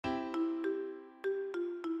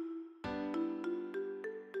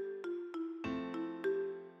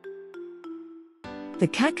The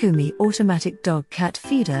Kakumi Automatic Dog Cat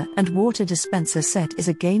Feeder and Water Dispenser Set is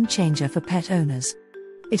a game changer for pet owners.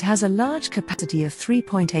 It has a large capacity of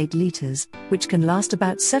 3.8 liters, which can last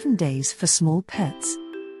about 7 days for small pets.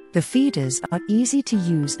 The feeders are easy to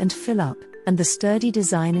use and fill up, and the sturdy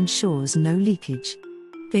design ensures no leakage.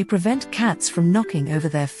 They prevent cats from knocking over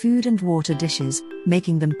their food and water dishes,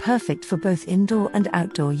 making them perfect for both indoor and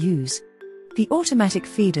outdoor use. The automatic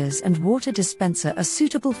feeders and water dispenser are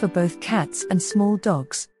suitable for both cats and small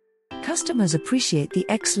dogs. Customers appreciate the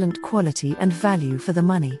excellent quality and value for the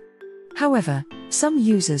money. However, some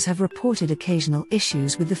users have reported occasional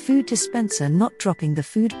issues with the food dispenser not dropping the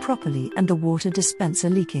food properly and the water dispenser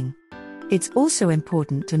leaking. It's also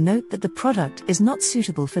important to note that the product is not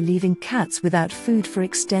suitable for leaving cats without food for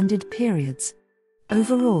extended periods.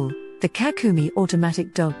 Overall, the Kakumi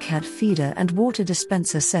Automatic Dog Cat Feeder and Water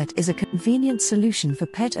Dispenser Set is a convenient solution for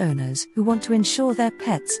pet owners who want to ensure their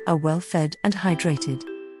pets are well fed and hydrated.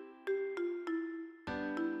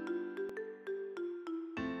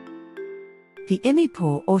 The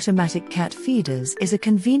IMIPAW Automatic Cat Feeders is a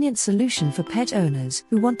convenient solution for pet owners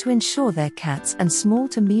who want to ensure their cats and small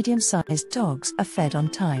to medium-sized dogs are fed on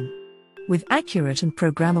time. With accurate and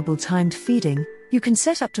programmable timed feeding, you can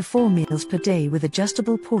set up to 4 meals per day with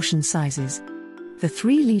adjustable portion sizes. The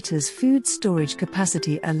 3 liters food storage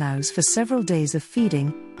capacity allows for several days of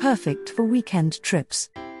feeding, perfect for weekend trips.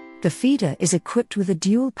 The feeder is equipped with a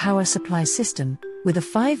dual power supply system, with a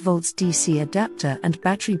 5 volts DC adapter and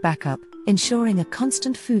battery backup, ensuring a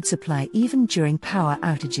constant food supply even during power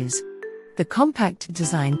outages. The compact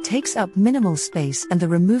design takes up minimal space and the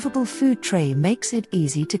removable food tray makes it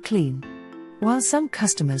easy to clean. While some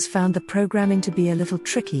customers found the programming to be a little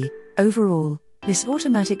tricky, overall, this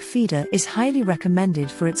automatic feeder is highly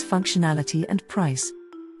recommended for its functionality and price.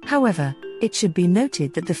 However, it should be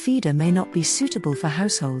noted that the feeder may not be suitable for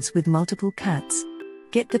households with multiple cats.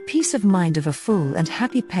 Get the peace of mind of a full and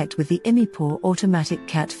happy pet with the IMIPAW Automatic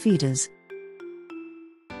Cat Feeders.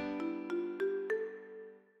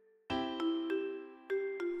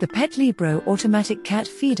 The PETLIBRO Automatic Cat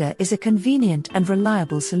Feeder is a convenient and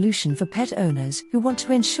reliable solution for pet owners who want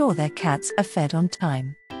to ensure their cats are fed on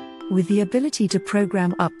time. With the ability to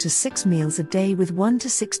program up to 6 meals a day with 1 to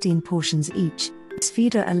 16 portions each, this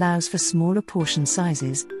feeder allows for smaller portion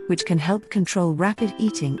sizes, which can help control rapid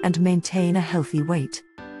eating and maintain a healthy weight.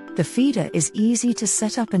 The feeder is easy to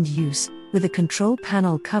set up and use, with a control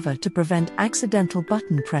panel cover to prevent accidental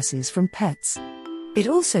button presses from pets. It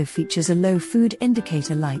also features a low food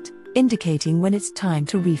indicator light, indicating when it's time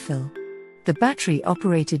to refill. The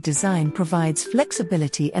battery-operated design provides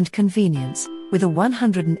flexibility and convenience, with a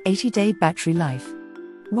 180-day battery life.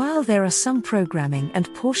 While there are some programming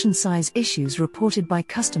and portion size issues reported by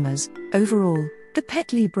customers, overall, the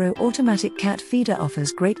PETLIBRO Automatic Cat Feeder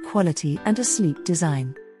offers great quality and a sleek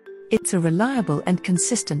design. It's a reliable and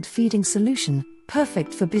consistent feeding solution,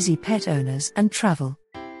 perfect for busy pet owners and travel.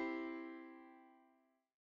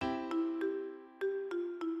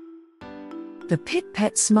 The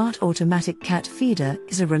PET Smart Automatic Cat Feeder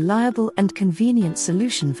is a reliable and convenient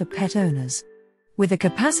solution for pet owners. With a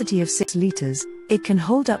capacity of 6 liters, it can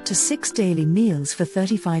hold up to 6 daily meals for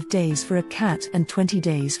 35 days for a cat and 20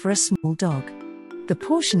 days for a small dog. The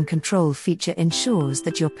portion control feature ensures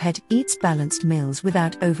that your pet eats balanced meals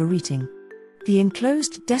without overeating. The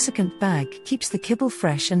enclosed desiccant bag keeps the kibble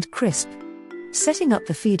fresh and crisp. Setting up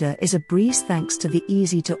the feeder is a breeze thanks to the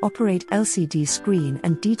easy-to-operate LCD screen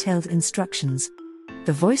and detailed instructions.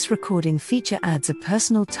 The voice recording feature adds a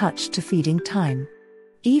personal touch to feeding time.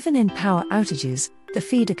 Even in power outages, the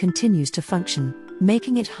feeder continues to function,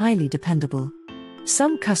 making it highly dependable.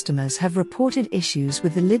 Some customers have reported issues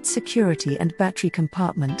with the lid security and battery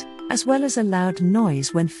compartment, as well as a loud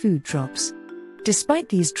noise when food drops. Despite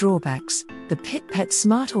these drawbacks, the PET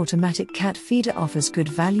Smart Automatic Cat Feeder offers good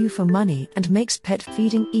value for money and makes pet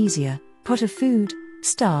feeding easier. Pot of food,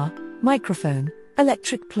 star, microphone,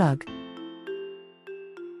 electric plug.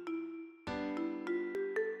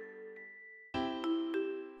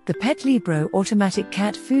 The PETLIBRO Automatic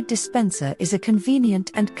Cat Food Dispenser is a convenient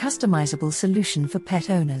and customizable solution for pet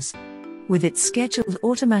owners. With its scheduled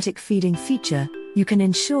automatic feeding feature, you can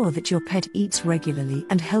ensure that your pet eats regularly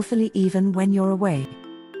and healthily even when you're away.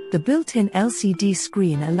 The built-in LCD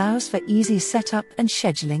screen allows for easy setup and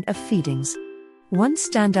scheduling of feedings. One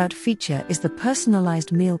standout feature is the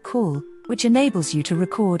personalized meal call, which enables you to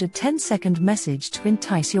record a 10-second message to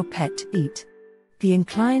entice your pet to eat. The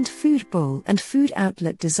inclined food bowl and food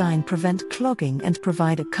outlet design prevent clogging and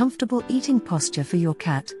provide a comfortable eating posture for your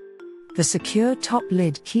cat. The secure top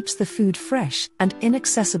lid keeps the food fresh and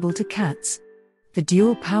inaccessible to cats. The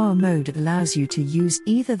dual power mode allows you to use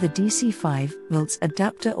either the DC 5V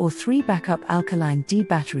adapter or 3 backup alkaline D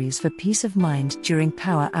batteries for peace of mind during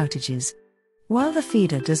power outages. While the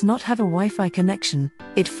feeder does not have a Wi-Fi connection,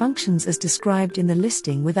 it functions as described in the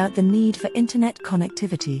listing without the need for internet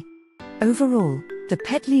connectivity. Overall, the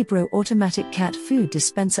PETLIBRO automatic cat food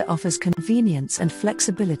dispenser offers convenience and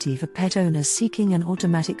flexibility for pet owners seeking an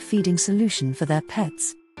automatic feeding solution for their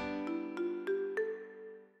pets.